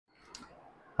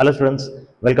Hello students,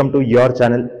 welcome to your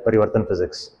channel Parivartan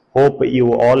Physics. Hope you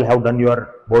all have done your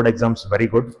board exams very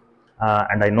good.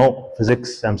 And I know physics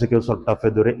MCQs ಸ್ವಲ್ಪ tough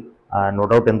ಇದ್ದುರಿ. No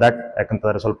doubt in that.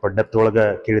 ಯಾಕಂತಂದ್ರೆ ಸ್ವಲ್ಪ depth ಒಳಗೆ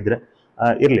ಕೇಳಿದ್ರೆ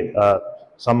ಇರಲಿ.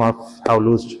 Some have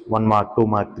lost 1 mark, 2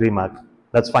 mark, 3 mark.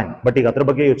 That's fine. But ಈಗ ಅದ್ರ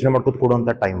ಬಗ್ಗೆ ಯೋಚನೆ ಮಾಡ್ಕೊತ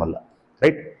ಕೊಡುವಂತ ಟೈಮ್ ಅಲ್ಲ.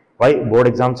 Right? Why board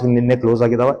exams ನಿನ್ನೆ ಕ್ಲೋಸ್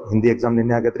ಆಗಿದಾವ? ಹಿಂದಿ ಎಕ್ಸಾಮ್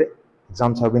ನಿನ್ನೆ ಆಗೈತ್ರಿ.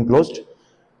 Exams have been closed.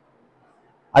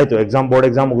 ಆಯ್ತು ಎಕ್ಸಾಮ್ ಬೋರ್ಡ್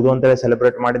ಎಕ್ಸಾಮ್ ಮುಗಿದು ಅಂತೇಳಿ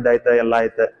ಸೆಲೆಬ್ರೇಟ್ ಮಾಡಿದ್ದಾಯ್ತು ಎಲ್ಲ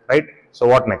ಆಯ್ತು right. So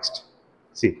what next?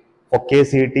 C for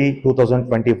KCET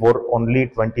 2024 only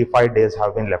 25 days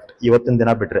have been left. ಇವತ್ತಿನ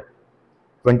ದಿನ ಬಿಟ್ರೆ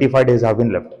 25 days have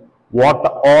been left. What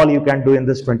all you can do in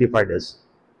this 25 days,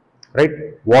 right?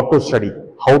 What to study,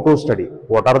 how to study,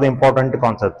 what are the important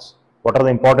concepts, what are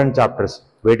the important chapters,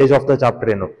 weightage of the chapter,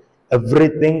 you know,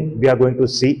 everything we are going to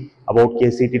see about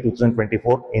KCET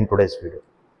 2024 in today's video.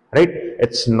 Right?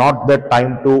 It's not the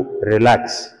time to relax.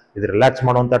 This relax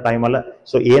ಮಾಡುವಂತ time ಅಲ್ಲ.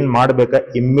 So ಏನ್ ಮಾಡಬೇಕು,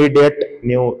 immediate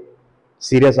ನೀವು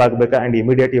serious ಆಗಬೇಕು and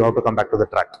immediate you have to come back to the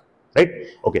track. Right?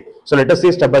 Okay. So let us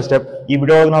see step by step. ಈ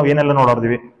ವಿಡಿಯೋಗೆ ನಾವು ಏನೆಲ್ಲ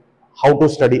ನೋಡೋದಿವಿ, how to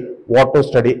study, what to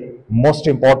study, most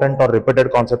important or repeated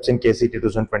concepts in KCET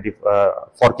 2020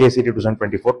 for KCET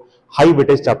 2024, high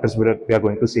weightage chapters we are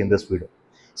going to see in this video.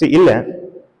 See, ille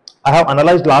I have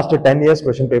analyzed last 10 years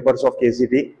question papers of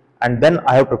KCET and then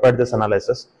I have prepared this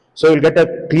analysis. So you'll get a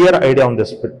clear idea on this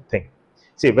thing.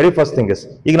 See, very first thing is,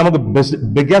 ಈಗ ನಮಗೆ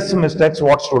biggest mistakes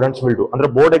what students will do. ಅಂದ್ರೆ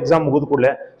board exam ಮುಗಿದ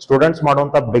ಕೂಡಲೇ students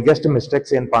ಮಾಡುವಂತ biggest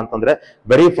mistakes ಏನಪ್ಪಾ ಅಂತಂದ್ರೆ,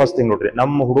 very first thing ನೋಡ್ರಿ,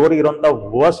 ನಮ್ಮ ಹುಡುಗರಿಗೆ ಇರುವಂತ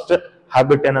ವರ್ಸ್ಟ್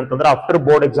ಹ್ಯಾಬಿಟ್ ಏನಂತಂದ್ರೆ, after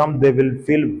board exam they will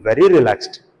feel very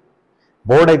relaxed.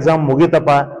 Board exam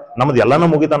ಮುಗಿತಪ್ಪ ನಮ್ದು ಎಲ್ಲಾನು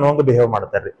ಮುಗಿತ ಅನ್ನೋಂಗ ಬಿಹೇವ್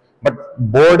ಮಾಡ್ತಾರ್ರಿ. But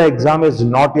board exam is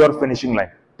not your finishing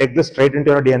line. Take this straight in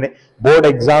to your DNA. Board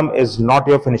exam is not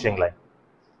your finishing line.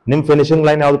 ನಿಮ್ finishing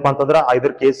line ಯಾವ್ದಪ್ಪ ಅಂತಂದ್ರೆ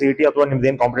ಐದರ್ KCET ಅಥವಾ ನಿಮ್ದು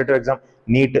ಏನ್ ಕಾಂಪಿಟೇಟಿವ್ ಎಕ್ಸಾಮ್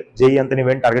NEET JEE ಅಂತ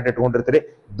ನೀವೇನ್ target ಇಟ್ಕೊಂಡಿರ್ತೀರಿ,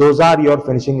 those are your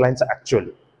finishing lines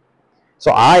actually. So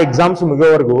ಆ exams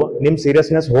ಮುಗಿಯೋವರೆಗೂ ನಿಮ್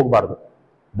ಸೀರಿಯಸ್ನೆಸ್ ಹೋಗಬಾರ್ದು.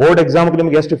 ಬೋರ್ಡ್ ಎಕ್ಸಾಮ್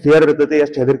ನಿಮ್ಗೆ ಎಷ್ಟು ಫಿಯರ್ ಇರ್ತೈತಿ,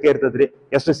 ಎಷ್ಟು ಹೆದರಿಕೆ ಇರ್ತೈತ್ರಿ,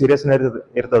 ಎಷ್ಟು ಸೀರಿಯಸ್ನೆಸ್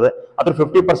ಇರ್ತದೆ, ಅದ್ರ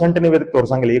 50% ನೀವು ಇದಕ್ಕೆ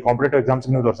ತೋರ್ಸಂಗಿಲ್ಲ. ಈ ಕಾಂಪಿಟೇಟಿವ್ ಎಕ್ಸಾಮ್ಸ್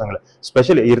ನೀವು ತೋರ್ಸಂಗಿಲ್ಲ.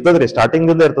 ಸ್ಪೆಷಲಿ ಇರ್ತದ್ರಿ,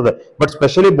 ಸ್ಟಾರ್ಟಿಂಗ್ ಇಂದ ಇರ್ತದೆ. ಬಟ್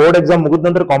ಸ್ಪೆಷಲಿ ಬೋರ್ಡ್ ಎಕ್ಸಾಮ್ ಮುಗಿದ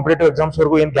ನಂತರ ಕಾಂಪಿಟೇಟಿವ್ ಎಕ್ಸಾಮ್ಸ್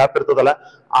ವರೆಗೂ ಏನ್ ಗ್ಯಾಪ್ ಇರ್ತದಲ್ಲ,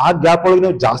 ಆ ಗ್ಯಾಪ್ ಒಳಗೆ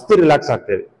ನೀವು ಜಾಸ್ತಿ ರಿಲ್ಯಾಕ್ಸ್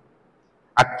ಆಗ್ತೇವೆ.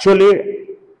 ಆಕ್ಚುಲಿ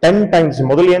 10 times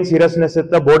ಮೊದಲು ಏನ್ ಸೀರಿಯಸ್ನೆಸ್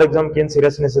ಇತ್ತ, ಬೋರ್ಡ್ ಎಕ್ಸಾಮ್ ಏನ್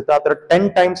ಸೀರಿಯಸ್ನೆಸ್ ಇತ್ತ, ಆತರ 10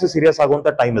 times ಸೀರಿಯಸ್ ಆಗುವಂತ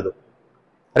ಟೈಮ್ ಇದು,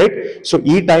 ರೈಟ್? ಸೊ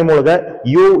ಈ ಟೈಮ್ ಒಳಗೆ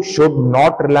you should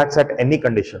not relax at any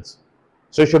conditions.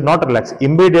 So you should not relax.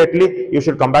 Immediately you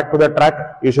should come back to the track,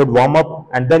 you should warm up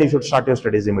and then you should start your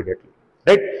studies immediately,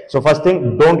 right? So first thing,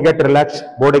 don't get relax.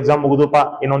 Board exam ಮುಗಿದಪ್ಪ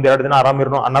ಇನ್ನೊಂದ್ 2 ದಿನ ಆರಾಮ್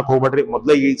ಇರೋನು ಅನ್ನಕ್ ಹೋಗ್ಬೇಡ್ರಿ.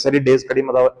 ಮೊದಲೇ ಈ ಸರಿ days ಕಡಿಮೆ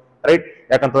ಅದಾವ, ರೈಟ್?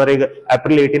 ಯಾಕಂತಂದ್ರೆ ಈಗ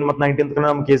April 18 ಮತ್ತು 19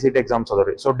 ನಮ್ KCET ಎಕ್ಸಾಮ್ಸ್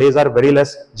ಅದಾವ್ರಿ. So days are very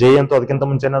less. JEE ಅಂತೂ ಅದಕ್ಕಿಂತ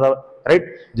ಮುಂಚೆ ಅದಾವ, right?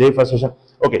 JEE first session.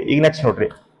 Okay, ಈಗ ನೆಕ್ಸ್ಟ್ ನೋಡ್ರಿ,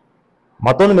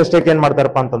 ಮತ್ತೊಂದು ಮಿಸ್ಟೇಕ್ ಏನ್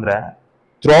ಮಾಡ್ತಾರಪ್ಪ ಅಂತಂದ್ರೆ,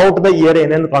 ಥ್ರೂ ಔಟ್ ದ ಇಯರ್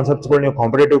ಏನೇನ್ ಕಾನ್ಸೆಪ್ಟ್ಸ್ ಗಳು ನೀವು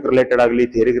ಕಾಂಪಿಟೇಟಿವ್ ರಿಲೇಟೆಡ್ ಆಗಲಿ,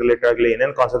 ಥಿಯರಿ ರಿಲೇಟೆಡ್ ಆಗಲಿ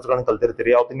ಏನೇನ್ ಕಾನ್ಸೆಪ್ಟ್ಸ್ ಗಳನ್ನ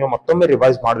ಕಲ್ತಿರ್ತೀರಿ, ಅವತ್ತು ನೀವು ಮತ್ತೊಮ್ಮೆ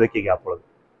ರಿವೈಸ್ ಮಾಡ್ಬೇಕು ಈ ಗ್ಯಾಪ್ ಒಳಗೆ.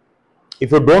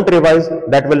 If you don't revise,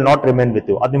 that will not remain with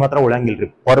you. ಅದ್ ನಿಮ್ಮ ಹತ್ರ ಉಳಿಯಂಗಿಲ್ರಿ.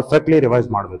 ಪರ್ಫೆಕ್ಟ್ಲಿ ರಿವೈಸ್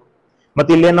ಮಾಡ್ಬೇಕು.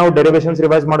 ಮತ್ತೆ ಇಲ್ಲೇ ನಾವು ಡೆರಿವೇಷನ್ಸ್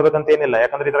ರಿವೈಸ್ ಮಾಡ್ಬೇಕಂತ ಏನಿಲ್ಲ,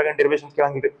 ಯಾಕಂದ್ರೆ ಇದ್ರಾಗ ಡೆರಿವೇಷನ್ಸ್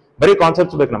ಕೇಳಂಗಿಲ್ರಿ. ಬರೀ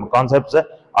ಕಾನ್ಸೆಪ್ಟ್ಸ್ ಬೇಕು ನಮ್ಗೆ. ಕಾನ್ಸೆಪ್ಟ್ಸ್,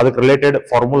 ಅದಕ್ಕೆ ರಿಲೇಟೆಡ್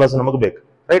ಫಾರ್ಮುಲಾಸ್ ನಮಗೆ ಬೇಕು,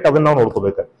 ರೈಟ್? ಅದನ್ನ ನಾವು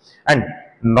ನೋಡ್ಕೋಬೇಕು. And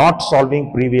not solving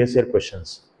previous year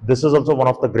questions. This is also one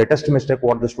of the greatest mistake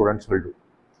what the students will do.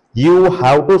 You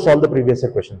have to solve the previous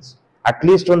year questions.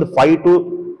 At least ಒಂದು 5 to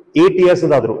 8 years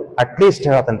ಅದಾದ್ರು, at least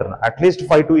ಹೇಳತ್ತೇನ್ರಿ, at least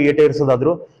 5 to 8 years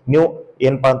ಅದಾದ್ರು ನೀವು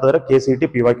ಏನಪ್ಪಾ ಅಂತಂದ್ರೆ KCET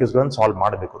PYQs ಗಳನ್ನ solve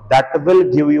ಮಾಡಬೇಕು. That will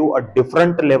give you a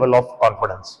different level of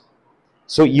confidence.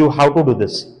 So you have to do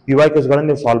this. PYQs ಗಳನ್ನ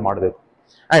ನೀವು solve ಮಾಡಬೇಕು.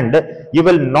 And you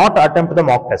will not attempt the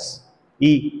mock test.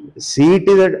 ಈ CET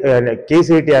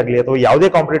KCET ಆಗ್ಲಿ ಅಥವಾ ಯಾವುದೇ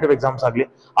ಕಾಂಪಿಟೇಟಿವ್ ಎಕ್ಸಾಮ್ಸ್ ಆಗ್ಲಿ,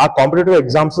 ಆ ಕಾಂಪಿಟೇಟಿವ್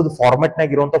ಎಕ್ಸಾಮ್ಸ್ ಫಾರ್ಮೆಟ್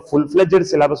ನಾಗ ಇರುವಂತ full fledged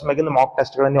syllabus ಮ್ಯಾಗಿಂದ mock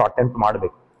test ಗಳನ್ನ ನೀವು ಅಟೆಂಪ್ಟ್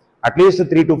ಮಾಡಬೇಕು. At least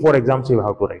 3 to 4 exams you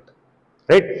have to write,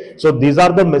 right? So these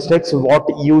are the mistakes what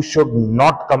you should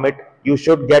not commit. You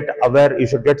should get aware, you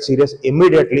should get serious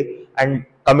immediately and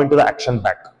come into the action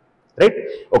back, right?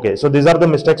 Okay, so these are the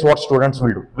mistakes what students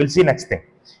will do. We'll see next thing.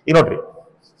 You know,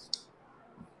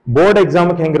 board exam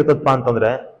ಹೆಂಗಿರ್ತದಪ್ಪ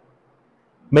ಅಂತಂದ್ರೆ,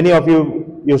 many of you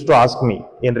used to ask me,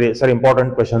 ಏನ್ರಿ sir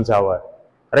important questions ಯಾವ,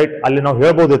 right? ಅಲ್ಲಿ ನಾವು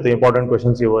ಹೇಳ್ಬೋದಿತ್ತು important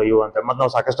questions ಇವು ಅಂತ. ಮತ್ತೆ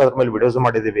ನಾವು ಸಾಕಷ್ಟು ಅದ್ರ ಮೇಲೆ ವಿಡಿಯೋಸ್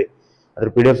ಮಾಡಿದೀವಿ, ಅದ್ರ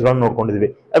PDFs ಗಳನ್ನ ನೋಡ್ಕೊಂಡಿದ್ವಿ.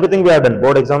 Everything we have done.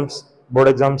 Board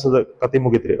exams ಕತಿ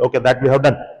ಮುಗಿತ್ರಿ. Okay, that we have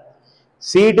done.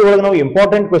 CET ಒಳಗೆ ನಾವು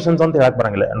ಇಂಪಾರ್ಟೆಂಟ್ ಕ್ವೆಶನ್ಸ್ ಅಂತ ಹೇಳಕ್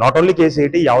ಬರಂಗಿಲ್ಲ. ನಾಟ್ ಓನ್ಲಿ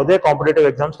KCET, ಯಾವುದೇ ಕಾಂಪಿಟೇಟಿವ್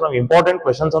ಎಕ್ಸಾಮ್ಸ್ ನಾವು ಇಂಪಾರ್ಟೆಂಟ್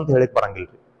ಕ್ವೆಶನ್ಸ್ ಅಂತ ಹೇಳಕ್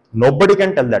ಬರಂಗಿಲ್ರಿ. Nobody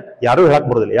can tell that. ಯಾರು ಹೇಳಕ್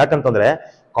ಬರೋದಿಲ್ಲ. ಯಾಕಂತಂದ್ರೆ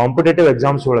ಕಾಂಪಿಟೇಟಿವ್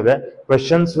ಎಕ್ಸಾಮ್ಸ್ ಒಳಗೆ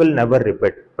questions will never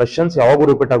repeat. Questions ಯಾವಾಗೂ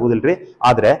ರಿಪೀಟ್ ಆಗುದಿಲ್ರಿ,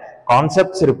 ಆದ್ರೆ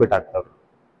ಕಾನ್ಸೆಪ್ಟ್ಸ್ ರಿಪೀಟ್ ಆಗ್ತಾವ್ರಿ.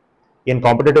 ಇನ್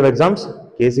ಕಾಂಪಿಟೇಟಿವ್ ಎಕ್ಸಾಮ್ಸ್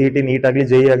KCET NEET ಆಗಲಿ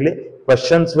JEE ಆಗಲಿ,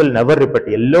 ಕ್ವೆಶನ್ಸ್ ವಿಲ್ ನೆವರ್ ರಿಪೀಟ್.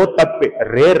 ಎಲ್ಲೋ ತಪ್ಪಿ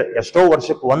ರೇರ್, ಎಷ್ಟೋ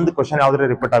ವರ್ಷಕ್ಕೆ ಒಂದು ಕ್ವೆಶನ್ ಯಾವ್ದ್ರೆ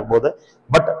ರಿಪೀಟ್ ಆಗ್ಬೋದು,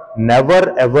 but never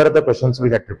ever the questions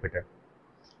will get repeated.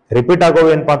 Repeat ಆಗೋ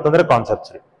ಏನಪ್ಪಾ ಅಂತಂದ್ರೆ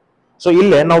ಕಾನ್ಸೆಪ್ಟ್ಸ್ ರೀ. ಸೊ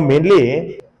ಇಲ್ಲೇ ನಾವು mainly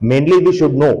mainly we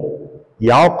should know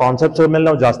ಯಾವ ಕಾನ್ಸೆಪ್ಟ್ಸ್ ಮೇಲೆ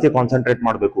ನಾವು ಜಾಸ್ತಿ ಕಾನ್ಸಂಟ್ರೇಟ್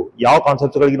ಮಾಡಬೇಕು, ಯಾವ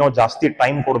ಕಾನ್ಸೆಪ್ಟ್ಸ್ಗಳಿಗೆ ನಾವು ಜಾಸ್ತಿ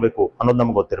ಟೈಮ್ ಕೊಡಬೇಕು ಅನ್ನೋದು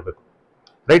ನಮ್ಗೆ ಗೊತ್ತಿರಬೇಕು,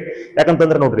 ರೈಟ್?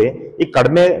 ಯಾಕಂತಂದ್ರೆ ನೋಡ್ರಿ, ಈ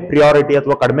ಕಡಿಮೆ ಪ್ರಿಯಾರಿಟಿ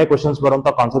ಅಥವಾ ಕಡಿಮೆ ಕ್ವಶನ್ಸ್ ಬರುವಂತ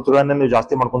ಕಾನ್ಸೆಪ್ಟ್ಸ್ ಗಳನ್ನ ನೀವು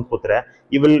ಜಾಸ್ತಿ ಮಾಡ್ಕೊಂತ ಕೂತ್ರೆ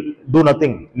ಯು ವಿಲ್ ಡೂ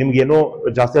ನಥಿಂಗ್, ನಿಮ್ಗೆ ಏನು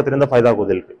ಜಾಸ್ತಿ ಅದರಿಂದ ಫೈದಾ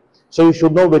ಆಗೋದಿಲ್ಲ. So you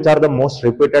should know which are the most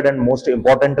repeated and most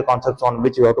important concepts on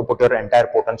which you have to put your entire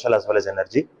potential as well as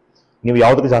energy. ನೀವು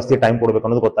ಯಾವ್ದಕ್ಕೆ ಜಾಸ್ತಿ ಟೈಮ್ ಕೊಡಬೇಕು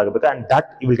ಅನ್ನೋದು ಗೊತ್ತಾಗಬೇಕು, and that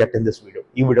you will get in this video.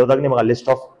 ಈ ವಿಡಿಯೋದಾಗ ನಿಮಗೆ list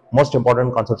of most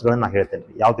important concepts ಗಳನ್ನ ಹೇಳ್ತೇನೆ,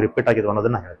 ಯಾವ್ದು ರಿಪೀಟ್ ಆಗಿದೆ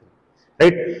ಅನ್ನೋದನ್ನ ಹೇಳ್ತೀನಿ,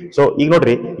 ರೈಟ್? ಸೊ ಈಗ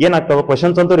ನೋಡ್ರಿ ಏನಾಗ್ತಾವ,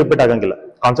 ಕ್ವಶನ್ಸ್ ಅಂತೂ ರಿಪೀಟ್ ಆಗಂಗಿಲ್ಲ,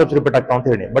 ಕಾನ್ಸೆಪ್ಟ್ಸ್ ರಿಪೀಟ್ ಆಗ್ತಾವ ಅಂತ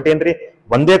ಹೇಳಿ. ಬಟ್ ಏನ್ರಿ,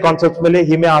 ಒಂದೇ ಕಾನ್ಸೆಪ್ಟ್ ಮೇಲೆ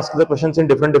ಹಿ may ask the questions in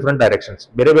different directions,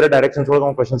 ಬೇರೆ ಬೇರೆ ಡೈರೆಕ್ಷನ್ಸ್ ಒಳಗೆ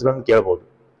ನಾವು ಕ್ವಶನ್ಸ್ ಗಳನ್ನ ಕೇಳಬಹುದು,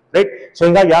 ರೈಟ್? ಸೊ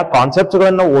ಹಿಂಗಾಗಿ ಆ ಕಾನ್ಸೆಪ್ಟ್ಸ್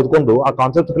ಗಳನ್ನ ನಾವು ಓದ್ಕೊಂಡು, ಆ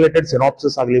ಕಾನ್ಸೆಪ್ಟ್ ರಿಲೇಟೆಡ್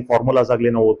ಸಿನಾಪ್ಸಿಸ್ ಆಗಲಿ ಫಾರ್ಮುಲಾಸ್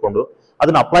ಆಗಲಿ ನಾವು ಓದ್ಕೊಂಡು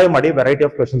ಅದನ್ನ ಅಪ್ಲೈ ಮಾಡಿ ವೆರೈಟಿ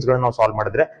ಆಫ್ ಕ್ವಶನ್ಸ್ ಗಳನ್ನ ನಾವು ಸಾಲ್ವ್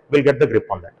ಮಾಡಿದ್ರೆ will get the grip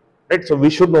on that, right? So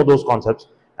we should know those concepts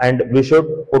and we should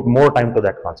put more time to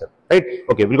that concept, right?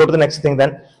 Okay, we'll go to the next thing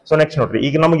then. So next note,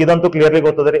 ಈಗ ನಮಗೆ ಇದಂತೂ clearly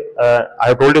ಗೊತ್ತದ್ರಿ. I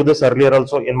have told you this earlier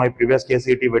also in my previous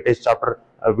KCET weightage chapter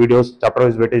videos,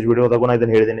 chapterwise weightage video ದಾಗೂ ನಾ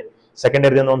ಇದನ್ನ ಹೇಳಿದ್ದೀನಿ. Second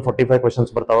year ದಿಂದ ಒಂದು 45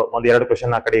 questions ಬರ್ತಾವ, ಒಂದ್ 2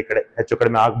 ಕ್ವಶನ್ ಆ ಕಡೆ ಈ ಕಡೆ ಹೆಚ್ಚು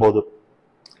ಕಡಿಮೆ ಆಗ್ಬಹುದು.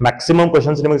 ಮ್ಯಾಕ್ಸಿಮಮ್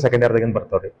ಕ್ವಶನ್ಸ್ ನಿಮಗೆ ಸೆಕೆಂಡ್ ಇಯರ್ ದಾಗಿಂದ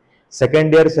ಬರ್ತಾವ್ರಿ.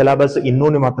 ಸೆಕೆಂಡ್ ಇಯರ್ ಸಿಲೆಬಸ್ ಇನ್ನೂ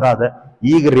ನಿಮ್ಮ ಹತ್ರ ಅದ.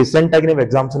 ಈಗ ರೀಸೆಂಟ್ ಆಗಿ ನೀವು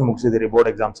exams ಮುಗಿಸಿದಿರಿ,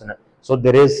 board exams. So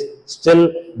there is still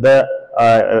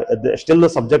the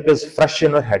subject is fresh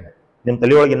in your head. ನಿಮ್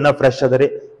ತಲೆಯೊಳಗೆ ಇನ್ನ ಫ್ರೆಶ್ ಅದರಿ,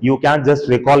 you can just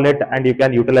recall it and you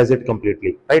can utilise it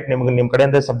completely, right? ನಿಮ್ಗೆ ನಿಮ್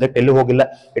ಕಡೆಯಿಂದ ಸಬ್ಜೆಕ್ಟ್ ಎಲ್ಲಿ ಹೋಗಿಲ್ಲ,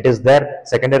 it is there.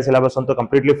 Second year syllabus ಅಂತೂ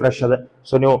completely fresh ಅದ.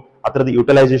 ಸೊ ನೀವು ಅದರದ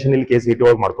ಯುಟಿಲೈಸೇಷನ್ ಇಲ್ಲಿ KCET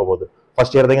ಒಳಗೆ ಮಾಡ್ಕೋಬಹುದು.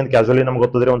 ಫಸ್ಟ್ ಇಯರ್ ದಾಗ ಕ್ಯಾಶುವಲಿ ನಮ್ಗೆ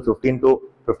ಗೊತ್ತದ್ರಿ ಒಂದು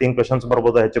 15 ಕ್ವಶನ್ಸ್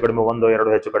ಬರ್ಬೋದು, ಹೆಚ್ಚು ಕಡಿಮೆ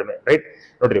 1-2 ಹೆಚ್ಚು ಕಡಿಮೆ, ರೈಟ್?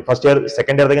 ನೋಡ್ರಿ, ಫಸ್ಟ್ ಇಯರ್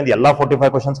ಸೆಕೆಂಡ್ ಇಯರ್ ದಾಗ ಎಲ್ಲಾ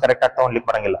 45 ಕ್ವಶನ್ಸ್ ಕರೆಕ್ಟ್ ಆಗ್ತಾವ ಅನ್ಲಿಕ್ಕೆ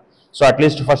ಬರಂಗಿಲ್ಲ. So at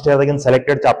least first year ದಾಗ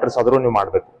ಸೆಲೆಕ್ಟೆಡ್ ಚಾಪ್ಟರ್ಸ್ ಆದ್ರೂ ನೀವು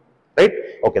ಮಾಡ್ಬೇಕು, right?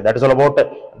 Okay, that is all about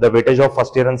the weightage of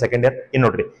first year and second year. ಇನ್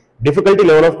ನೋಡ್ರಿ, ಡಿಫಿಕಲ್ಟಿ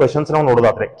ಲೆವೆಲ್ ಆಫ್ ಕ್ವಶನ್ಸ್ ನಾವು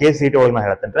ನೋಡೋದಾದ್ರೆ KCET ಒಳಗೆ ನಾ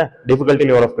ಹೇಳ್ತೇನೆ, difficulty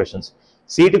level of questions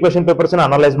CET question papers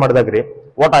analyse ಮಾಡಿದಾಗ್ರಿ,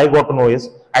 what I got to know is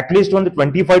at least ಒಂದು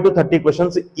 25 to 30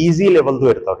 questions easy ಲೆವೆಲ್ದು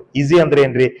ಇರ್ತಾವ್ರಿ. Easy ಅಂದ್ರೆ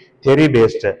ಏನ್ರಿ, ಥಿಯರಿ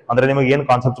ಬೇಸ್ಡ್, ಅಂದ್ರೆ ನಿಮಗೆ ಏನ್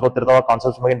ಕಾನ್ಸೆಪ್ಟ್ಸ್ ಗೊತ್ತಿರ್ತಾವ,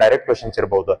 ಕಾನ್ಸೆಪ್ಟ್ಸ್ ಮ್ಯಾಗಿನ ಡೈರೆಕ್ಟ್ ಕ್ವಶನ್ಸ್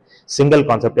ಇರಬಹುದು. ಸಿಂಗಲ್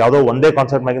ಕಾನ್ಸೆಪ್ಟ್, ಯಾವ್ದೋ ಒಂದೇ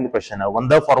ಕಾನ್ಸೆಪ್ಟ್ ಮ್ಯಾಗಿಂದ ಕ್ವಶನ್,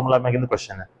 ಒಂದೇ ಫಾರ್ಮುಲಾ ಮ್ಯಾಗಿಂದ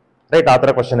ಕ್ವಶನ್, ರೈಟ್? ಆ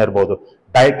ತರ ಕ್ವಶನ್ ಇರಬಹುದು.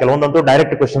 ಕೆಲವೊಂದಂತೂ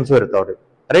ಡೈರೆಕ್ಟ್ ಕ್ವಶನ್ಸ್ ಇರ್ತಾವ್ರಿ,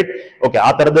 ರೈಟ್? ಓಕೆ, ಆ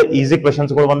ತರದ ಈಸಿ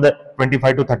ಕ್ವಶನ್ಸ್ ಗಳು ಒಂದು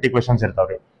 25 to 30 ಕ್ವಶನ್ಸ್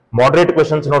ಇರ್ತಾವ್ರಿ. ಮಾಡರೇಟ್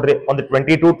ಕ್ವಶನ್ಸ್ ನೋಡ್ರಿ, ಒಂದು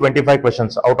 20 to 25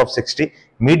 questions out of 60.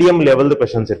 Medium level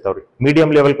questions ಇರ್ತಾವ್ರಿ. ಮೀಡಿಯಂ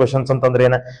ಲೆವೆಲ್ ಕ್ವಶನ್ಸ್ ಅಂತಂದ್ರೆ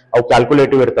ಏನ, ಅವು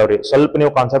ಕ್ಯಾಲ್ಕುಲೇಟಿವ್ ಇರ್ತಾವ್ರಿ. ಸ್ವಲ್ಪ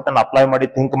ನೀವು ಕಾನ್ಸೆಪ್ಟ್ ಅನ್ನ ಅಪ್ಲೈ ಮಾಡಿ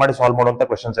ಥಿಂಕ್ ಮಾಡಿ ಸಾಲ್ವ್ ಮಾಡುವಂತ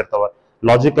ಕ್ವಶನ್ಸ್ ಇರ್ತಾವ.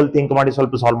 ಲಾಜಿಕಲ್ ಥಿಂಕ್ ಮಾಡಿ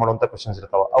ಸ್ವಲ್ಪ ಸಾಲ್ವ್ ಮಾಡುವಂತ ಕ್ವಶನ್ಸ್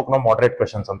ಇರ್ತಾವ. ಅವಕ್ಕೆ ನಾವು ಮಾಡರೇಟ್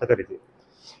ಕ್ವಶನ್ಸ್ ಅಂತ ಕರಿತೀವಿ.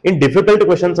 ಇನ್ ಡಿಫಿಕಲ್ಟ್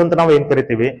ಕ್ವಶನ್ಸ್ ಅಂತ ನಾವು ಏನ್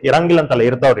ಕರಿತೀವಿ, ಇರಂಗಿಲ್ಲ ಅಂತಲ್ಲ,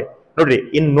 ಇರ್ತಾವ್ರಿ. ನೋಡ್ರಿ,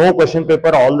 in no question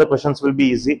paper all the questions will be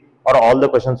easy are all the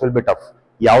questions will be tough.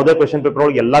 ಯಾವುದೇ ಕ್ವಶನ್ ಪೇಪರ್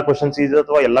ಒಳಗೆ ಎಲ್ಲಾ ಕ್ವಶನ್ಸ್ ಈಸಿ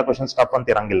ಅಥವಾ ಎಲ್ಲಾ ಕ್ವಶನ್ಸ್ ಟಫ್ ಅಂತ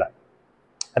ಇರಂಗಿಲ್ಲ,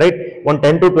 ರೈಟ್? ಒಂದು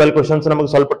 10 to 12 ಕ್ವಶನ್ಸ್ ನಮಗೆ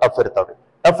ಸ್ವಲ್ಪ ಟಫ್ ಇರ್ತಾವ್ರಿ.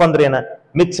 ಟಫ್ ಅಂದ್ರೆ ಏನ,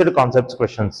 mixed concepts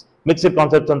questions. Mixed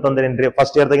concepts ಅಂತಂದ್ರೆ ಏನ್ರಿ,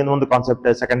 ಫಸ್ಟ್ ಇಯರ್ ದಾಗಿಂದ ಒಂದು ಕಾನ್ಸೆಪ್ಟ್,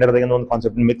 ಸೆಕೆಂಡ್ ಇಯರ್ ದಾಗಿಂದ ಒಂದು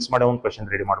ಕಾನ್ಸೆಪ್ಟ್ ಮಿಕ್ಸ್ ಮಾಡಿ ಒಂದು ಕ್ವಶನ್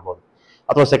ರೆಡಿ ಮಾಡಬಹುದು.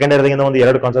 ಅಥವಾ ಸೆಕೆಂಡ್ ಇಯರ್ ದಾಗಿಂದ ಒಂದು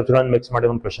 2 ಕಾನ್ಸೆಪ್ಟ್ಸ್ ಗಳನ್ನ ಮಿಕ್ಸ್ ಮಾಡಿ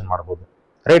ಒಂದು ಕ್ವಶನ್ ಮಾಡಬಹುದು,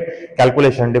 ರೈಟ್?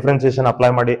 ಕ್ಯಾಲ್ಕುಲೇಷನ್, ಡಿಫ್ರೆನ್ಸಿಯೇಷನ್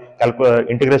ಅಪ್ಲೈ ಮಾಡಿ,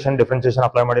 ಇಂಟಿಗ್ರೇಷನ್, ಡಿಫ್ರೆನ್ಸಿಯೇಷನ್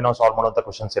ಅಪ್ಲೈ ಮಾಡಿ ನಾವು ಸಾಲ್ವ್ ಮಾಡುವಂತ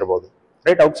ಕ್ವಶನ್ಸ್ ಇರಬಹುದು,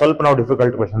 ರೈಟ್? ಅವ್ಕೆ ಸ್ವಲ್ಪ ನಾವು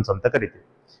ಡಿಫಿಕಲ್ಟ್ ಕ್ವಶನ್ಸ್ ಅಂತ ಕರಿತೀವಿ,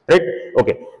 ರೈಟ್?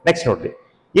 ಓಕೆ, ನೆಕ್ಸ್ಟ್ ನೋಡ್ರಿ,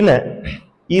 ಇನ್ನ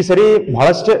ಈ ಸರಿ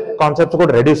ಬಹಳಷ್ಟು ಕಾನ್ಸೆಪ್ಟ್ಸ್ ಕೂಡ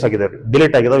ರೆಡ್ಯೂಸ್ ಆಗಿದಾವೆ,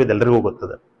 ಡಿಲೀಟ್ ಆಗಿದಾವೆ, ಇದೆಲ್ಲರಿಗೂ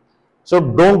ಗೊತ್ತದೆ. So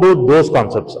don't do those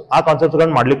concepts. ಆ ಕಾನ್ಸೆಪ್ಟ್ಸ್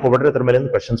ಗಳನ್ನ ಮಾಡ್ಲಿಕ್ಕೆ ಹೋಗ್ಬಿಟ್ರೆ ಅದ್ರ ಮೇಲೆ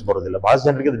ಕ್ವಶನ್ಸ್ ಬರೋದಿಲ್ಲ. ಬಹಳ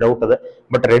ಜನರಿಗೆ ಡೌಟ್ ಅದ.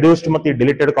 ಬಟ್ ರೆಡ್ಯೂಸ್ಡ್ ಮತ್ತೆ ಈ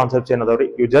deleted concepts ಏನದಾವ್ರಿ,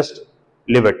 you just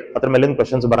leave it. ಅದ್ರ ಮೇಲೆ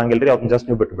ಕ್ವಶನ್ಸ್ ಬರಂಗಿಲ್ರಿ, ಅವ್ನ ಜಸ್ಟ್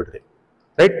ನೀವು ಬಿಟ್ಟು ಬಿಡ್ರಿ,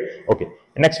 ರೈಟ್? ಓಕೆ,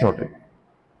 ನೆಕ್ಸ್ಟ್ ನೋಡ್ರಿ,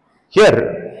 here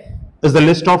is the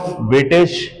list of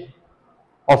weightage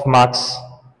of marks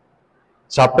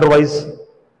chapter wise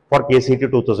for KCET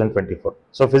 2024.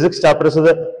 So physics chapters is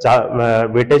the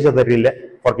weightage of the relay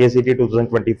for KCET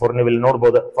 2024. You will note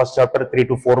first chapter 3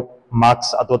 to 4 marks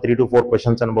ಅಥವಾ 3 to 4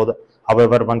 questions ಅನ್ಬೋದು.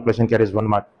 However, one question carries 1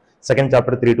 mark. Second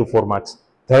chapter 3 to 4 marks.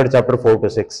 Third chapter 4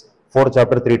 to 6. Fourth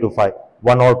chapter 3 to 5.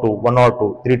 1 or 2,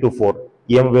 3 to 4.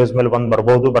 EM waves ಮೇಲೆ 1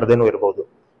 ಬರ್ಬೋದು, ಬರ್ದೇನೂ ಇರಬಹುದು.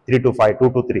 3 to 5, 2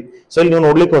 to 3. So ಇಲ್ಲಿ ನೀವು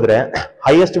ನೋಡ್ಲಿಕ್ಕೆ ಹೋದ್ರೆ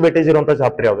highest weightage ಇರುವಂತ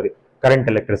chapter ಯಾವ್ದ್ರಿ, current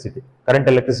electricity. Current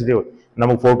electricity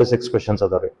ನಮಗೆ 4 to 6 ಕ್ವಶನ್ಸ್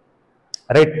ಅದಾವ್ರಿ,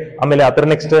 ರೈಟ್? ಆಮೇಲೆ ಅದರ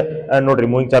ನೆಕ್ಸ್ಟ್ ನೋಡ್ರಿ,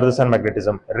 ಮೂವಿಂಗ್ ಚಾರ್ಜಸ್ ಅಂಡ್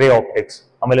ಮ್ಯಾಗ್ನೆಟಿಸಮ್, ರೇ ಆಪ್ಟಿಕ್ಸ್,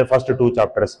 ಆಮೇಲೆ ಫಸ್ಟ್ 2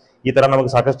 ಚಾಪ್ಟರ್ಸ್. ಈ ತರ ನಮಗೆ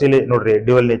ಸಾಕಷ್ಟು ಇಲ್ಲಿ ನೋಡ್ರಿ,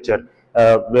 ಡ್ಯುಯಲ್ ನೇಚರ್,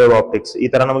 ವೇವ್ ಆಪ್ಟಿಕ್ಸ್, ಈ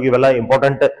ತರ ನಮಗೆ ಇವೆಲ್ಲ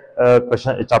ಇಂಪಾರ್ಟೆಂಟ್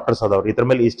ಕ್ವಶನ್ ಚಾಪ್ಟರ್ಸ್ ಅದಾವ್ರಿ. ಇದ್ರ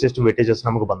ಮೇಲೆ ಇಷ್ಟೆಷ್ಟು ವೇಟೇಜಸ್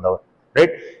ನಮಗೆ ಬಂದಾವ,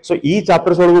 ರೈಟ್? ಸೊ ಈ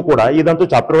ಚಾಪ್ಟರ್ಸ್ ಒಳಗೂ ಕೂಡ ಇದಂತೂ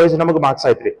ಚಾಪ್ಟರ್ ವೈಸ್ ನಮಗೆ ಮಾರ್ಕ್ಸ್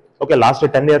ಐತ್ರಿ. Okay, last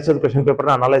 10 years question paper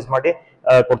ನ ಅನಲೈಸ್ ಮಾಡಿ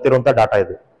ಕೊಡ್ತಿರುವಂತ ಡಾಟಾ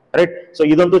ಇದೆ, ರೈಟ್? ಸೊ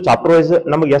ಇದಂತೂ ಚಾಪ್ಟರ್ ವೈಸ್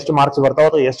ನಮಗೆ ಎಷ್ಟು ಮಾರ್ಕ್ಸ್ ಬರ್ತಾವ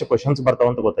ಅಥವಾ ಎಷ್ಟು ಕ್ವಶನ್ಸ್ ಬರ್ತಾವ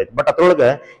ಅಂತ ಗೊತ್ತಾಯ್ತು. ಬಟ್ ಅದ್ರೊಳಗೆ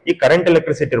ಈ ಕರೆಂಟ್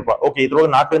ಎಲೆಕ್ಟ್ರಿಸಿಟಿ ಇರ್ಪ, ಓಕೆ, ಇದ್ರೊಳಗೆ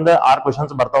 4 ರಿಂದ 6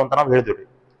 ಕ್ವಶನ್ಸ್ ಬರ್ತಾವ ಅಂತ ನಾವು ಹೇಳಿದ್ವಿ.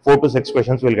 4 to 6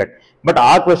 questions will get. But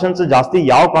ಆ ಕ್ವಶನ್ಸ್ ಜಾಸ್ತಿ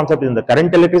ಯಾವ ಕಾನ್ಸೆಪ್ಟ್ ಇಂದ,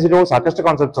 ಕರೆಂಟ್ ಎಲೆಕ್ಟ್ರಿಸಿಟಿ ಒಳಗೆ ಸಾಕಷ್ಟು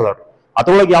ಕಾನ್ಸೆಪ್ಟ್ಸ್ ಅದಾವ್ರಿ.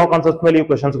 ಅದ್ರೊಳಗೆ ಯಾವ ಕಾನ್ಸೆಪ್ಟ್ ಮೇಲೆ ಈ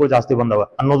ಕ್ವಶನ್ಸ್ ಗಳು ಜಾಸ್ತಿ ಬಂದವ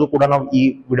ಅನ್ನೋದು ಕೂಡ ನಾವು ಈ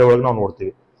ವಿಡಿಯೋ ಒಳಗೆ ನಾವು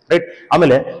ನೋಡ್ತೀವಿ, ರೈಟ್?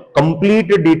 ಆಮೇಲೆ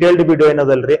ಕಂಪ್ಲೀಟ್ ಡೀಟೇಲ್ಡ್ ವಿಡಿಯೋ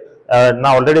ಏನದಲ್ರಿ, ನಾ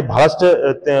ಆಲ್ರೆಡಿ ಬಹಳಷ್ಟು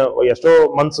ಎಷ್ಟೋ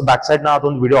ಮಂತ್ಸ್ ಬ್ಯಾಕ್ ಸೈಡ್ ನಾ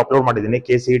ಅದೊಂದು ವಿಡಿಯೋ ಅಪ್ಲೋಡ್ ಮಾಡಿದ್ದೀನಿ,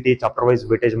 KCET ಚಾಪ್ಟರ್ ವೈಸ್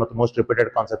ವೇಟೇಜ್ ಮತ್ತು ಮೋಸ್ಟ್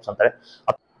ರಿಪೀಟೆಡ್ ಕಾನ್ಸೆಪ್ಟ್ಸ್ ಅಂತ.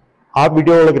 ಆ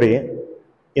video ಒಳಗ್ರಿ,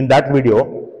 in that video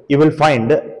you will find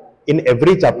in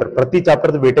every chapter, ಪ್ರತಿ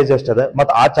ಚಾಪ್ಟರ್ weightage ಎಷ್ಟದ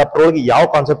ಮತ್ತು ಆ ಚಾಪ್ಟರ್ ಒಳಗೆ ಯಾವ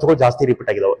ಕಾನ್ಸೆಪ್ಟ್ಗಳು ಜಾಸ್ತಿ ರಿಪೀಟ್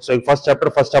ಆಗಿದಾವೆ. ಸೊ ಈಗ ಫಸ್ಟ್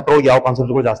ಚಾಪ್ಟರ್ ಒಳಗೆ ಯಾವ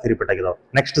ಕಾನ್ಸೆಪ್ಟ್ಗಳು ಜಾಸ್ತಿ ರಿಪೀಟ್ ಆಗಿದಾವೆ,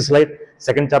 ನೆಕ್ಸ್ಟ್ ಸ್ಲೈಡ್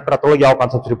ಸೆಕೆಂಡ್ ಚಾಪ್ಟರ್ ಅದ್ರೊಳಗೆ ಯಾವ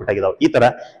ಕಾನ್ಸೆಪ್ಟ್ ರಿಪೀಟ್ ಆಗಿದಾವೆ. ಈ ತರ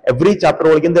ಎವ್ರಿ ಚಾಪ್ಟರ್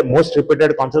ಒಳಗಿಂದ ಮೋಸ್ಟ್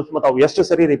ರಿಪೀಟೆಡ್ ಕಾನ್ಸೆಪ್ಟ್ಸ್ ಮತ್ತು ಅವು ಎಷ್ಟು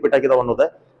ಸರಿ ರಿಪೀಟ್ ಆಗಿದಾವೆ ಅನ್ನೋದು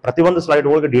ಪ್ರತಿಯೊಂದು ಸ್ಲೈಡ್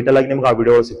ಒಳಗೆ ಡೀಟೇಲ್ ಆಗಿ ನಿಮ್ಗೆ ಆ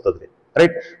ವಿಡಿಯೋ ಸಿಗ್ತದ್ರಿ.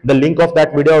 Right, the link of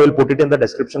that video I will put it in the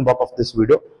description box of this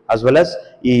video as well as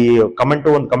ಈ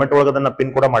ಒಂದು ಕಮೆಂಟ್ ಒಳಗೆ ಅದನ್ನ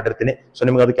ಪಿನ್ ಕೂಡ ಮಾಡಿರ್ತೀನಿ. ಸೊ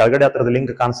ನಿಮ್ಗೆ ಅದು ಕೆಳಗಡೆ ಆ ಥರದ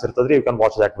link ಕಾಣಿಸ್ತಿರ್ತದ್ರಿ, you can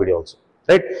watch that video also.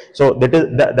 Right, so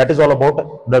that is all about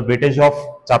the weightage of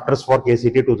chapters for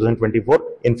KCET 2024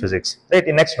 in physics. Right,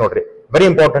 next note, very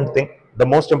important thing, the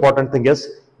most important thing is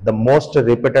the most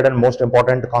repeated and most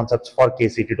important concepts for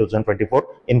KCET 2024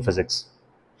 in physics.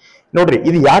 ನೋಡ್ರಿ,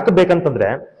 ಇದು ಯಾಕೆ ಬೇಕಂತಂದ್ರೆ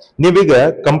ನೀವೀಗ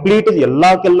complete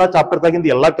ಎಲ್ಲಕ್ಕೆಲ್ಲ chapter ದಾಗಿಂದ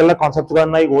ಎಲ್ಲಕ್ಕೆಲ್ಲ concept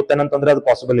ಗಳನ್ನ ಈಗ ಓದ್ತೇನೆ ಅಂತಂದ್ರೆ ಅದು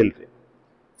possible ಇಲ್ರಿ.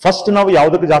 ಫಸ್ಟ್ ನಾವು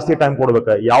ಯಾವ್ದಕ್ಕೆ ಜಾಸ್ತಿ ಟೈಮ್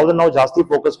ಕೊಡ್ಬೇಕು, ಯಾವ್ದನ್ನ ನಾವು ಜಾಸ್ತಿ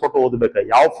ಫೋಕಸ್ ಕೊಟ್ಟು ಓದ್ಬೇಕು,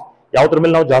 ಯಾವ್ದ್ರ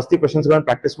ಮೇಲೆ ನಾವು ಜಾಸ್ತಿ ಕ್ವೆಶನ್ಸ್ ಗಳನ್ನ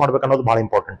ಪ್ರಾಕ್ಟೀಸ್ ಮಾಡ್ಬೇಕು ಅನ್ನೋದು ಬಹಳ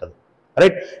ಇಂಪಾರ್ಟೆಂಟ್ ಅದು.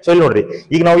 ರೈಟ್, ಸೊ ಇಲ್ಲಿ ನೋಡ್ರಿ,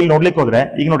 ಈಗ ನಾವು ಇಲ್ಲಿ ನೋಡ್ಲಿಕ್ಕೆ ಹೋದ್ರೆ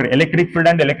ಈಗ ನೋಡ್ರಿ electric field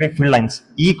and electric field lines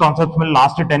ಈ ಕಾನ್ಸೆಪ್ಟ್ ಮೇಲೆ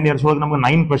ಲಾಸ್ಟ್ 10 years ಒಳಗೆ ನಮ್ಗೆ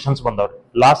 9 ಕ್ವೆಶನ್ಸ್ ಬಂದವ್ರಿ.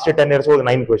 ಲಾಸ್ಟ್ 10 years ಒಳಗೆ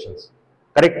 9 ಕ್ವೆಶನ್ಸ್,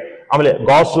 ಕರೆಕ್ಟ್. ಆಮೇಲೆ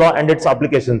Gauss law and it's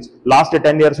applications last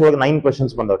 10 years ಒಳಗೆ 9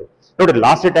 ಕ್ವೆಶನ್ಸ್ ಬಂದವ್ರಿ. ನೋಡ್ರಿ,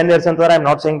 ಲಾಸ್ಟ್ 10 years ಅಂತಂದ್ರೆ I am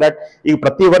not saying that ಈಗ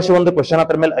ಪ್ರತಿ ವರ್ಷ ಒಂದು ಕ್ವೆಶನ್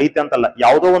ಅದ್ರ ಮೇಲೆ ಐತೆ ಅಂತಲ್ಲ,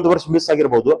 ಯಾವುದೋ ಒಂದು ವರ್ಷ ಮಿಸ್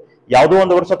ಆಗಿರ್ಬೋದು, ಯಾವುದೋ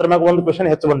ಒಂದು ವರ್ಷ ಅದ್ರ ಮ್ಯಾಗ ಒಂದು ಕ್ವೆಶನ್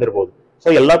ಹೆಚ್ಚು ಬಂದಿರಬಹುದು. ಸೊ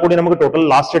ಎಲ್ಲಾ ಕೂಡಿ ನಮಗೆ ಟೋಟಲ್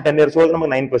ಲಾಸ್ಟ್ 10 years ಒಳಗೆ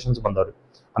ನಮಗೆ 9 ಕ್ವೆಶನ್ಸ್ ಬಂದವ್ರಿ.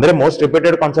 ಅಂದ್ರೆ ಮೋಸ್ಟ್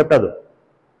ರಿಪೀಟೆಡ್ ಕಾನ್ಸೆಪ್ಟ್ ಅದು.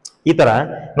 ಈ ತರ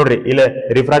ನೋಡ್ರಿ, ಇಲ್ಲಿ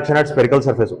refraction at spherical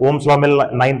surface Ohm's law ಮೇಲೆ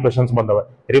 9 ಕ್ವೆಶನ್ಸ್ ಬಂದವ.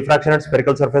 Refraction at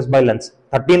spherical surface by lens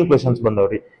 13 questions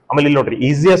ಬಂದವ್ರಿ. ಆಮೇಲೆ ಇಲ್ಲಿ ನೋಡ್ರಿ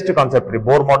ಈಸಿಯೆಸ್ಟ್ ಕಾನ್ಸೆಪ್ಟ್ ರೀ,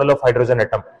 bore model of hydrogen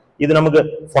atom, ಇದು ನಮಗೆ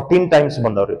 14 ಟೈಮ್ಸ್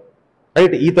ಬಂದವ್ರಿ.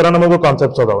 ರೈಟ್, ಈ ತರ ನಮಗೂ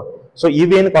ಕಾನ್ಸೆಪ್ಟ್ಸ್ ಅದಾವ. ಸೊ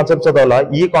ಇವೇನ್ ಕಾನ್ಸೆಪ್ಟ್ಸ್ ಅದಾವಲ್ಲ,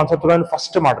 ಈ ಕಾನ್ಸೆಪ್ಟ್ ಗಳನ್ನ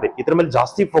ಫಸ್ಟ್ ಮಾಡ್ರಿ, ಇದ್ರ ಮೇಲೆ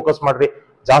ಜಾಸ್ತಿ ಫೋಕಸ್ ಮಾಡ್ರಿ,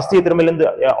 ಜಾಸ್ತಿ ಇದ್ರ ಮೇಲಿಂದ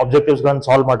ಆಬ್ಜೆಕ್ಟಿವ್ಸ್ ಗಳನ್ನ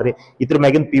ಸಾಲ್ವ್ ಮಾಡ್ರಿ. ಇದ್ರ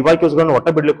ಮ್ಯಾಗಿನ PYQs ಗಳನ್ನ ಒಟ್ಟ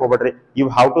ಬಿಡ್ಲಿಕ್ಕೆ ಹೋಗ್ಬೇಡ್ರಿ. You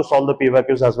have to solve the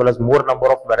PYQs as well as more number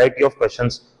of variety of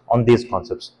questions on these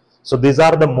concepts. So these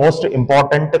are the most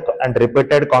important and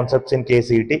repeated concepts in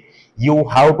KCET. You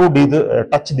have to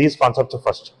touch these concepts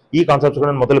first. ಈ concepts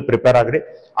ಗಳನ್ನ ಮೊದಲು prepare ಆಗ್ರಿ,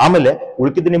 ಆಮೇಲೆ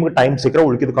ಉಳಿಕಿದ ನಿಮ್ಗೆ time ಸಿಕ್ಕರೆ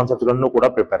ಉಳಿಕಿದ concepts ಗಳನ್ನು ಕೂಡ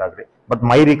prepare agri. But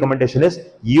my recommendation is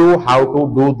you have to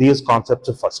do these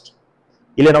concepts first.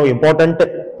 ಇಲ್ಲಿ ನಾವು ಇಂಪಾರ್ಟೆಂಟ್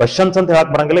ಕ್ವೆಶನ್ಸ್ ಅಂತ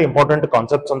ಹೇಳಕ್ ಬರಂಗಿಲ್ಲ, ಇಂಪಾರ್ಟೆಂಟ್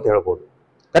ಕಾನ್ಸೆಪ್ಟ್ಸ್ ಅಂತ ಹೇಳ್ಬೋದು.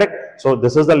 Correct, so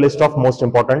this is the list of most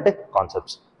important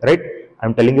concepts. Right, I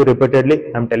am telling you repeatedly,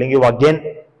 I am telling you again,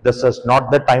 this is not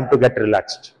the time to get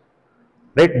relaxed.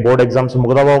 Right, board exams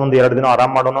ಮುಗಿದವ, ಒಂದ್ 2 ದಿನ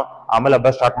ಆರಾಮ್ ಮಾಡೋಣ, ಆಮೇಲೆ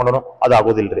ಅಭ್ಯಾಸ start ಮಾಡೋಣ, ಅದು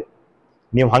ಆಗೋದಿಲ್ರಿ.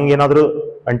 ನೀವು ಹಂಗೇನಾದ್ರೂ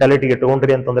ಮೆಂಟಾಲಿಟಿಗೆ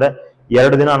ಇಟ್ಕೊಂಡ್ರಿ ಅಂತಂದ್ರೆ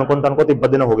 2 ದಿನ ಅನ್ಕೊಂತ 20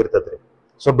 ದಿನ ಹೋಗಿರ್ತದ್ರಿ.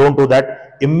 So don't do that.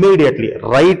 Immediately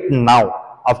right ನಾವ್,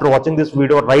 after watching this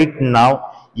video, right ನಾವ್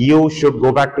you should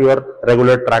go back to your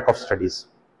regular track of studies.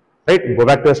 Right, go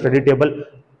back to your study table,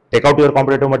 take out your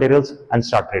competitive materials and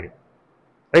start reading.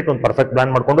 Right, ಒಂದು perfect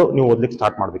plan ಮಾಡ್ಕೊಂಡು ನೀವು ಓದ್ಲಿಕ್ಕೆ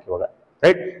start ಮಾಡ್ಬೇಕು ಇವಾಗ.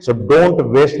 Right, so don't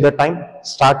waste the time,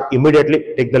 start immediately,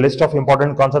 take the list of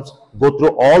important concepts, go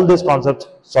through all these concepts,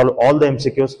 solve all the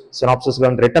MCQs, synopsis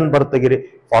ಗಳನ್ನು written ಬರ್ತಗಿರಿ,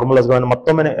 formulas ಗಳನ್ನು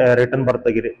ಮತ್ತೊಮ್ಮೆ written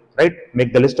ಬರ್ತಗಿರಿ. Right, make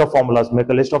the list of formulas,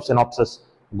 make a list of synopsis,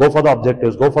 go for the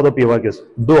objectives, go for the PYQs,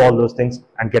 do all those things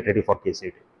and get ready for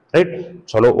KCET. Right,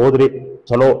 ಚಲೋ ಓದ್ರಿ,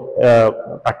 ಚಲೋ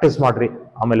practice ಮಾಡ್ರಿ,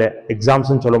 ಆಮೇಲೆ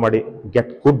exams ಚಲೋ ಮಾಡಿ, get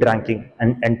good ranking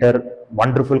and enter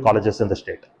wonderful colleges in the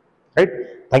state. Right,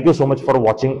 thank you so much for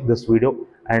watching this video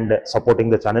and supporting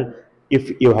the channel. If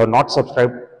you have not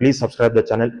subscribed, please subscribe the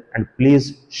channel and please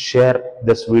share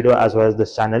this video as well as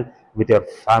this channel with your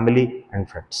family and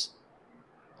friends.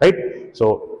 Right, so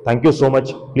thank you so much.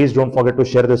 Please don't forget to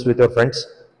share this with your friends.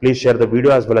 Please share the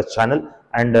video as well as channel.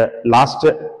 And last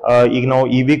ಈಗ ನಾವು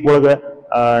ಈ weak ಒಳಗೆ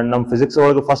ನಮ್ಮ physics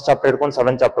ಒಳಗೆ first chapter ಹಿಡ್ಕೊಂಡು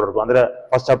 7th chapter ವರ್ಗು, ಅಂದ್ರೆ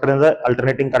first chapter ಇಂದ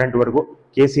ಅಲ್ಟರ್ನೇಟಿಂಗ್ ಕರೆಂಟ್ ವರ್ಗು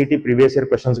KCET ಪ್ರೀವಿಯಸ್ ಇಯರ್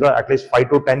ಕ್ವೆಶನ್ಸ್ ಗಳು ಅಟ್ಲೀಸ್ಟ್ 5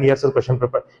 to 10 years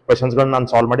ಕ್ವೆಶನ್ಸ್ ಗಳನ್ನ ನಾನು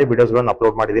ಸಾಲ್ವ್ ಮಾಡಿ ವಿಡಿಯೋಸ್ ಗಳನ್ನ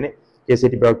ಅಪ್ಲೋಡ್ ಮಾಡಿದ್ದೀನಿ.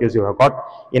 KCET PYQs you have got.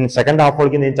 In second half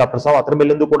ಒಳಗಿಂದ ಏನ್ ಚಾಪ್ಟರ್ಸ್ ಅವ ಅದ್ರ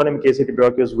ಮೇಲಿಂದ ಕೂಡ ನಿಮ್ಗೆ KCET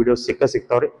PYQs videos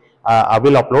ಸಿಗ್ತಾವ್ರಿ. I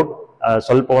will upload,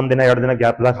 ಸ್ವಲ್ಪ ಒಂದಿನ 2 ದಿನ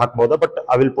ಗ್ಯಾಪ್ ದಾಗ ಹಾಕ್ಬಹುದು, but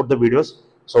I will put the videos.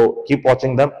 So keep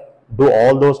watching dum, do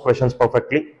all those questions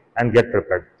perfectly and get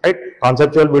prepared. Right,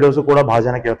 conceptual videos ಕೂಡ ಬಹಳ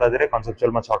ಜನ ಕೇಳ್ತಾ ಇದ್ದಾರೆ.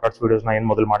 ಕಾನ್ಸೆಪ್ಚುಯಲ್ ಮತ್ತು ಶಾರ್ಟ್ಕಟ್ಸ್ ವಿಡಿಯೋಸ್ ನ ಏನ್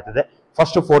ಮೊದಲು ಮಾಡ್ತಿದ್ದೆ,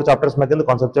 ಫಸ್ಟ್ 4 ಚಾಪ್ಟರ್ಸ್ ಮ್ಯಾಗಿಂದ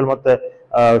ಕಾನ್ಸೆಪ್ಚುಯಲ್ ಮತ್ತು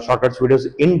shortcuts videos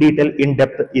in detail in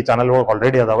depth ಈ ಚಾನಲ್ ಒಳಗೆ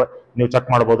ಆಲ್ರೆಡಿ ಅದಾವೆ, ನೀವು ಚೆಕ್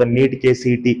ಮಾಡಬಹುದು. ನೀಟ್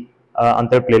KCET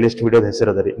ಅಂತ ಪ್ಲೇ ಲಿಸ್ಟ್ ವಿಡಿಯೋದ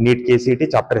ಹೆಸರದ ರೀ, ನೀಟ್ KCET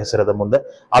ಚಾಪ್ಟರ್ ಹೆಸರದ ಮುಂದೆ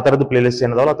ಆ ತರದ ಪ್ಲೇ ಲಿಸ್ಟ್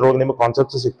ಏನದಾವಲ್ಲ ಅದ್ರೊಳಗೆ ನಿಮ್ಗೆ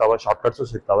ಕಾನ್ಸೆಪ್ಟ್ಸ್ ಸಿಗ್ತಾವೆ, ಶಾರ್ಟ್ಕಟ್ಸ್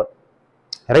ಸಿಗ್ತಾವೆ.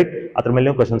 ರೈಟ್, ಅದ್ರ ಮೇಲೆ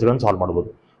ನೀವು ಕ್ವೆಶನ್ಸ್ ಗಳನ್ನ ಸಾಲ್ವ್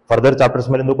ಮಾಡಬಹುದು. ಫರ್ದರ್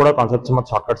ಚಾಪ್ಟರ್ಸ್ ಮೇಲಿಂದ ಕೂಡ ಕಾನ್ಸೆಪ್ಟ್ಸ್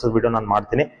ಮತ್ತು ಶಾರ್ಟ್ಕಟ್ಸ್ ವಿಡಿಯೋ ನಾನು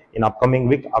ಮಾಡ್ತೀನಿ. ಇನ್ upcoming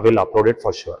week I will upload it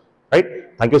for sure. Right,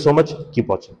 thank you so much, keep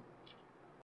watching.